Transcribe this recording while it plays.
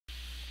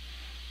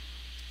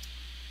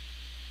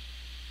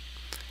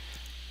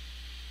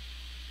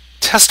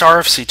Test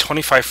RFC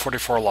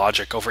 2544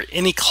 logic over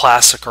any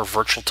classic or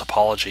virtual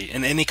topology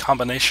in any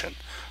combination.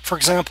 For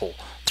example,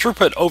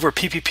 throughput over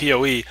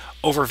PPPoE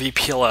over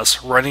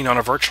VPLS running on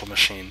a virtual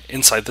machine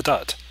inside the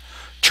DUT.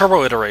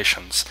 Turbo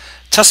iterations.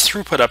 Test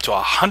throughput up to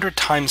 100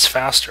 times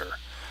faster.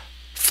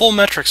 Full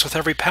metrics with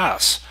every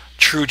pass.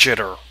 True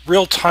jitter,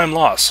 real-time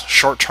loss,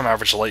 short-term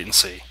average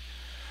latency.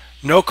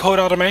 No-code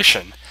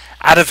automation.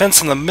 Add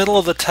events in the middle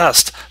of the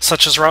test,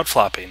 such as route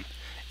flapping.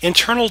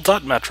 Internal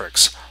DUT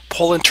metrics.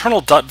 Pull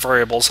internal DUT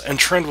variables and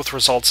trend with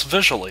results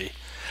visually.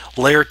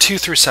 Layer 2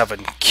 through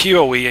 7,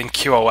 QoE and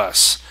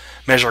QoS.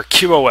 Measure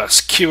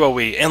QoS,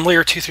 QoE, and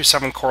layer 2 through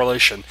 7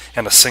 correlation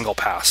in a single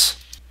pass.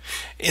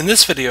 In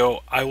this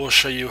video, I will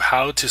show you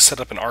how to set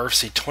up an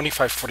RFC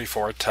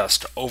 2544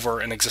 test over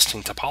an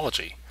existing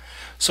topology.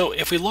 So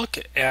if we look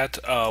at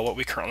what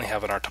we currently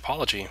have in our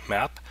topology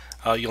map,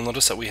 you'll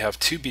notice that we have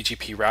two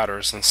BGP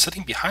routers, and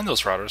sitting behind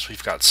those routers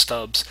we've got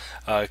stubs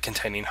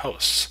containing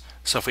hosts.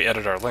 So if we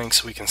edit our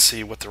links, we can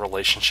see what the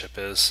relationship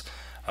is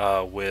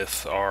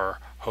with our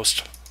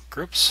host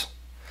groups.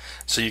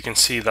 So you can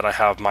see that I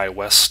have my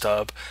west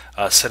stub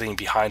sitting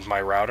behind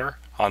my router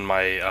on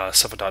my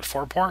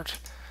 7.4 port.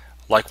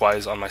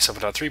 Likewise, on my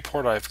 7.3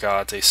 port, I've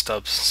got a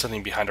stub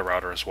sitting behind a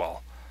router as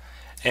well.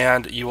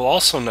 And you will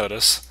also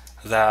notice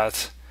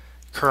that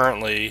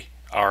currently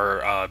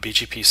our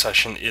BGP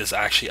session is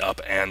actually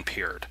up and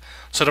peered.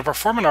 So to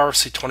perform an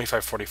RFC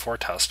 2544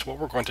 test, what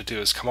we're going to do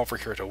is come over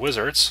here to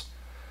Wizards,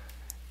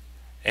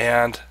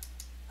 and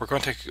we're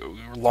going to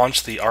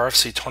launch the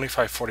RFC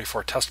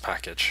 2544 test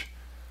package.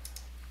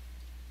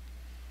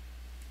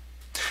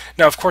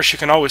 Now, of course, you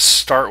can always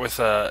start with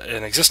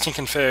an existing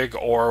config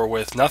or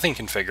with nothing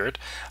configured,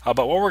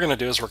 but what we're going to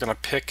do is we're going to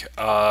pick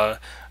a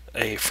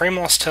frame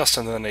loss test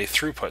and then a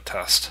throughput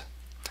test.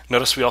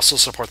 Notice we also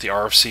support the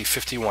RFC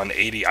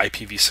 5180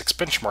 IPv6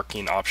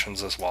 benchmarking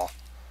options as well.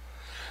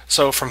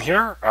 So from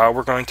here,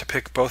 we're going to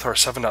pick both our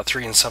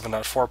 7.3 and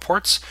 7.4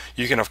 ports.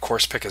 You can, of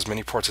course, pick as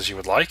many ports as you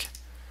would like.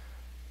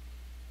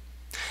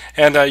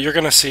 And you're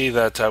going to see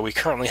that we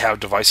currently have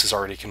devices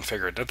already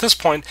configured. At this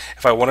point,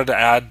 if I wanted to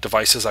add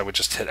devices, I would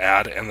just hit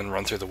add and then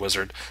run through the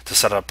wizard to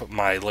set up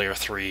my layer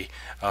 3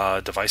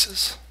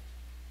 devices.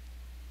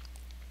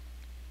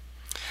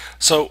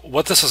 So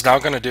what this is now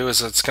going to do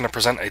is it's going to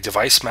present a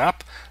device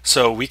map,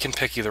 so we can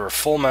pick either a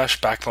full mesh,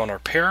 backbone, or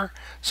pair.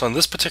 So in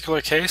this particular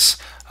case,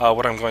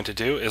 what I'm going to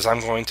do is I'm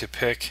going to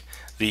pick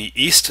the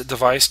east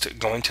device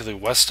going to the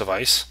west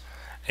device,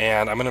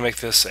 and I'm going to make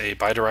this a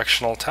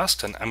bidirectional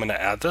test, and I'm going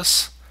to add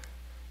this.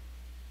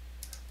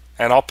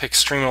 And I'll pick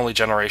stream-only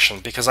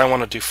generation because I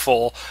want to do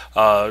full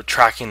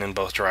tracking in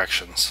both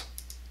directions.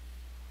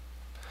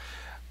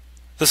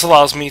 This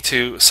allows me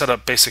to set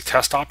up basic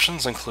test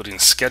options, including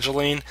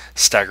scheduling,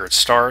 staggered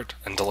start,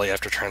 and delay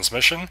after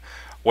transmission,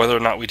 whether or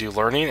not we do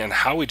learning and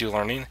how we do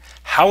learning,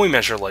 how we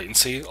measure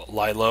latency,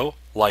 LILO,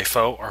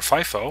 LIFO, or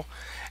FIFO,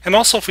 and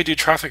also if we do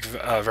traffic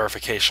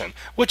verification,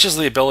 which is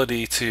the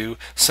ability to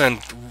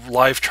send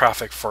live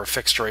traffic for a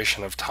fixed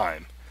duration of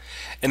time.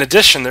 In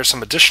addition, there's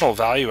some additional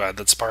value add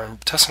that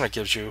Spirent Test Center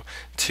gives you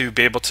to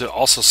be able to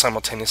also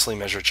simultaneously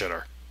measure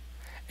jitter.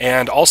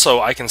 And also,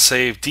 I can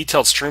save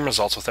detailed stream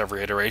results with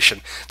every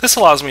iteration. This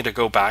allows me to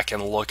go back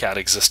and look at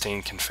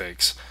existing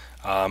configs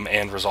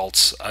and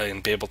results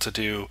and be able to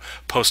do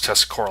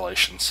post-test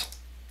correlations.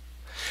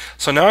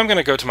 So now I'm going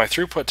to go to my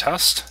throughput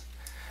test,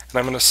 and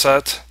I'm going to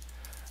set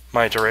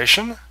my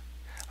duration.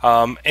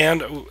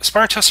 And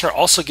Spirent Test Center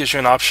also gives you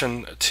an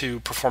option to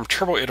perform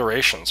turbo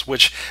iterations,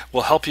 which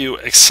will help you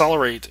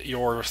accelerate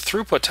your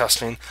throughput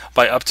testing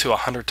by up to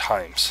 100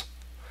 times.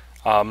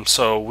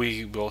 So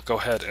we will go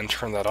ahead and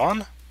turn that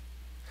on.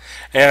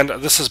 And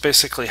this is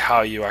basically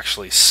how you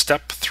actually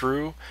step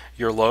through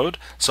your load.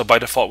 So by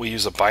default, we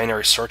use a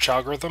binary search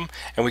algorithm,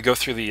 and we go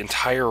through the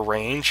entire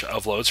range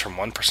of loads from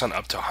 1%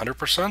 up to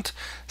 100%,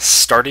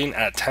 starting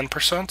at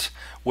 10%,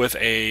 with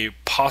a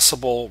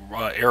possible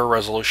error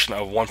resolution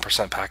of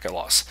 1% packet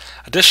loss.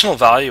 Additional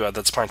value add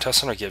that Spirent Test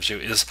Center gives you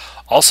is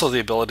also the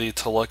ability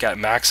to look at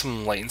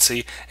maximum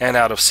latency and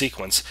out of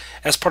sequence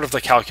as part of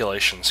the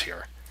calculations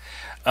here.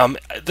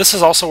 This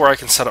is also where I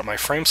can set up my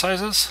frame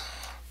sizes.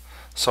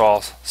 So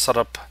I'll set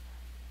up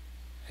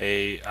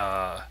a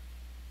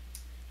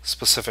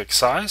specific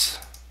size.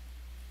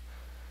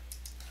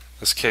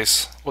 In this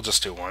case, we'll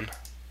just do 1.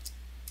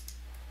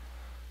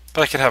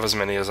 But I can have as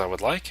many as I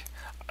would like.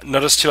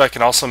 Notice too, I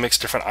can also mix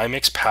different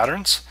iMix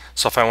patterns.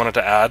 So if I wanted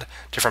to add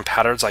different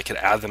patterns, I could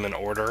add them in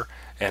order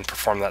and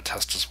perform that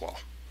test as well.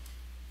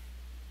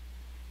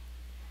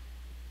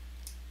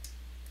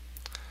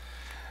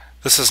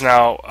 This is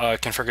now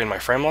configuring my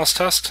frame loss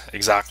test,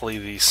 exactly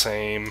the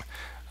same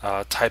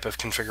type of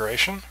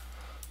configuration.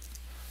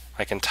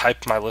 I can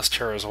type my list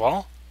here as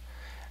well.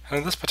 And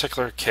in this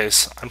particular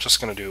case, I'm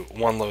just going to do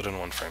 1 load and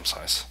 1 frame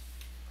size.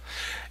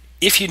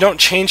 If you don't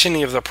change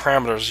any of the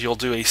parameters, you'll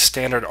do a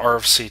standard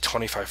RFC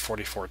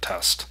 2544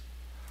 test.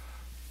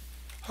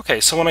 Okay,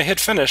 so when I hit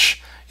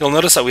finish, you'll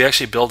notice that we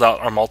actually build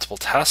out our multiple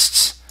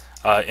tests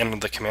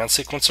in the command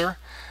sequencer.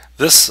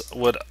 This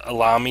would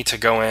allow me to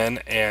go in,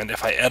 and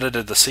if I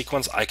edited the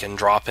sequence, I can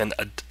drop in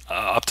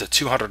up to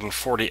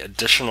 240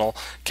 additional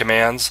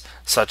commands,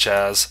 such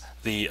as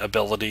the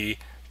ability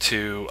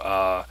to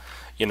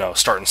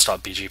start and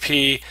stop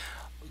BGP,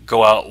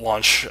 go out,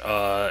 launch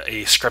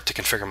a script to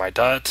configure my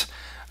DUT,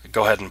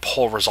 go ahead and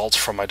pull results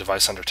from my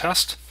device under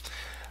test.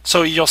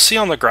 So you'll see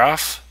on the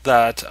graph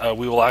that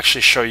we will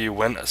actually show you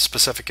when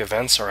specific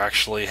events are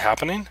actually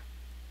happening.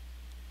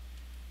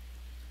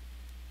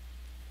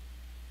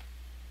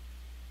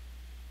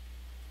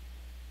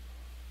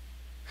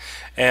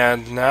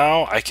 And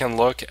now I can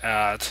look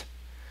at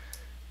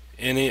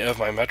any of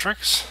my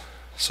metrics.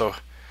 So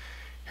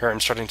here I'm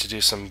starting to do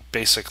some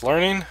basic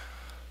learning.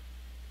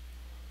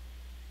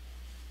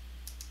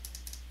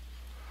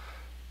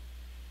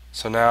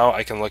 So now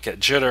I can look at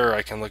jitter,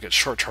 I can look at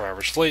short-term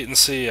average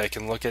latency, I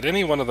can look at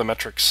any one of the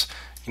metrics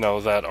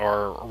that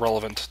are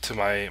relevant to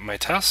my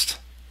test.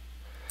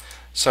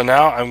 So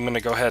now I'm going to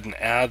go ahead and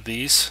add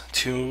these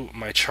to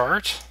my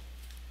chart.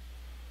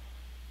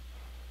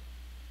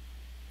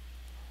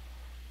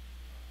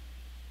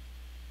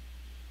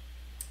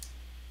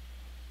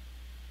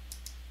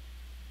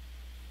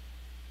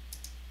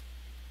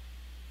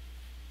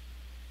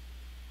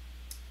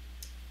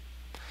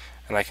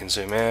 And I can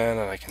zoom in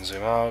and I can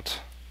zoom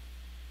out.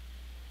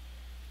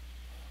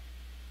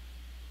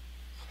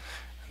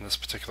 In this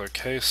particular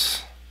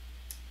case,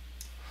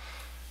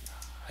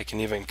 I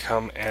can even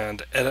come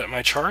and edit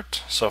my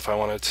chart. So if I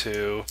wanted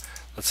to,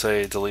 let's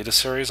say, delete a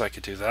series, I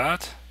could do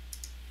that.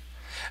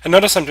 And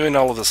notice I'm doing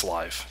all of this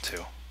live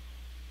too.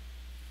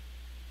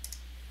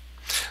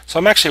 So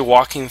I'm actually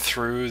walking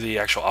through the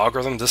actual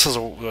algorithm. This is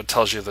what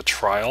tells you the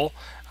trial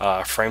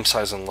frame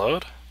size and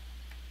load.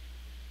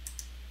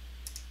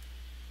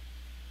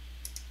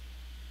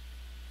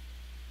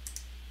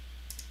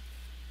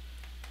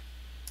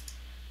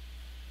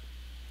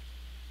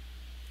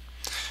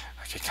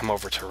 I could come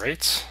over to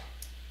rates.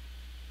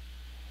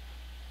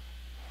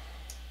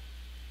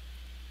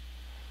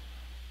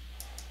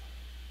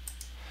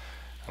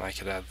 And I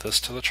could add this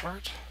to the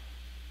chart.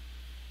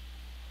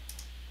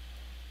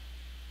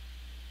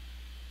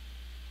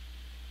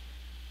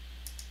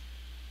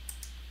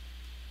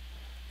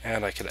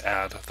 And I could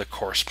add the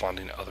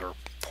corresponding other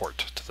port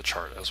to the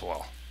chart as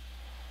well.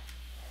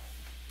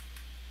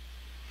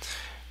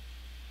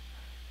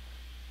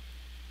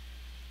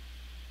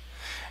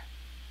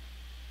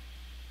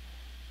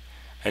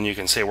 And you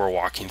can see we're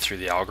walking through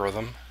the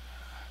algorithm.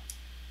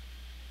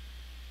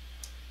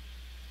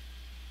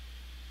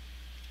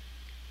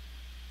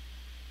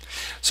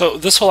 So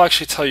this will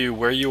actually tell you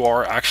where you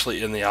are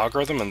actually in the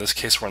algorithm. In this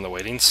case, we're in the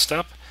waiting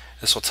step.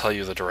 This will tell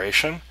you the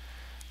duration.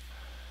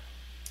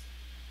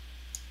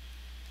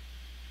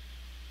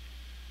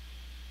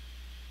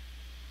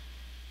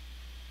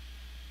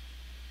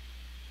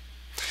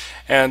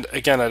 And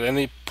again, at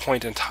any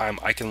point in time,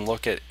 I can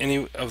look at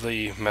any of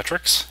the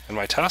metrics in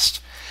my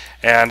test.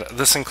 And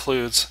this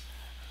includes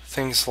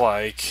things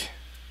like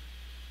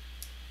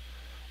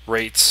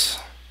rates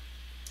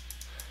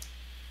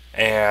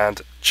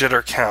and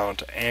jitter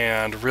count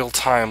and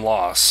real-time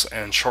loss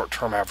and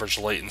short-term average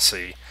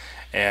latency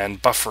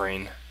and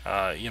buffering,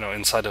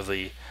 inside of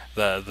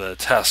the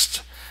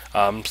test.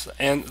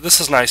 And this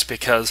is nice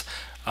because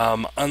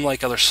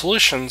unlike other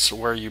solutions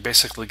where you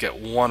basically get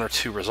one or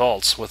two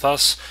results, with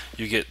us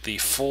you get the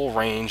full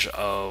range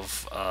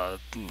of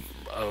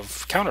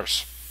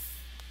counters.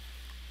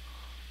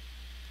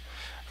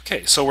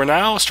 Okay, so we're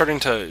now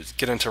starting to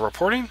get into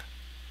reporting.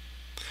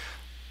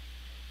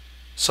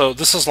 So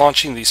this is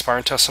launching the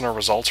Spirent Test Center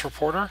results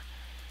reporter.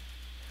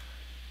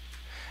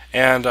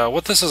 And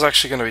what this is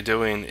actually going to be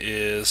doing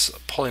is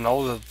pulling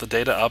all of the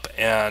data up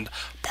and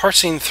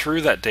parsing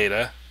through that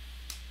data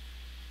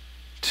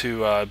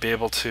to be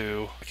able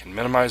to, I can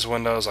minimize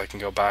windows, I can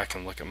go back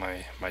and look at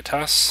my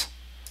tests.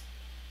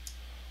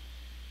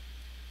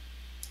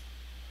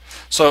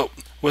 So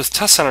with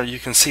Test Center, you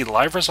can see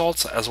live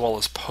results as well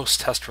as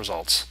post-test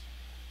results.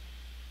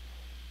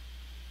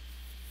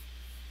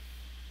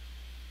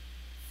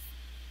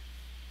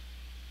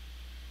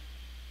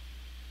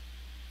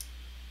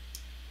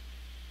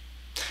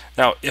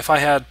 Now, if I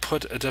had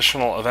put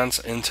additional events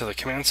into the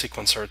command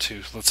sequencer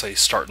to, let's say,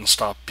 start and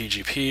stop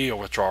BGP or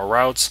withdraw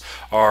routes,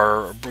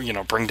 or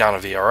bring down a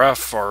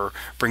VRF or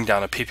bring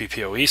down a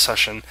PPPoE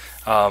session,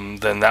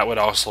 then that would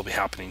also be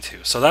happening too.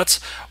 So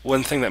that's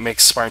one thing that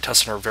makes Spirent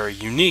Test Center very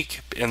unique,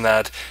 in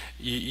that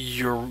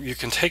you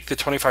can take the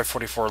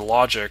 2544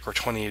 logic or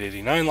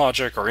 2889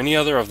 logic or any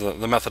other of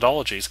the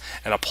methodologies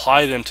and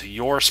apply them to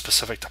your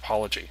specific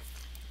topology.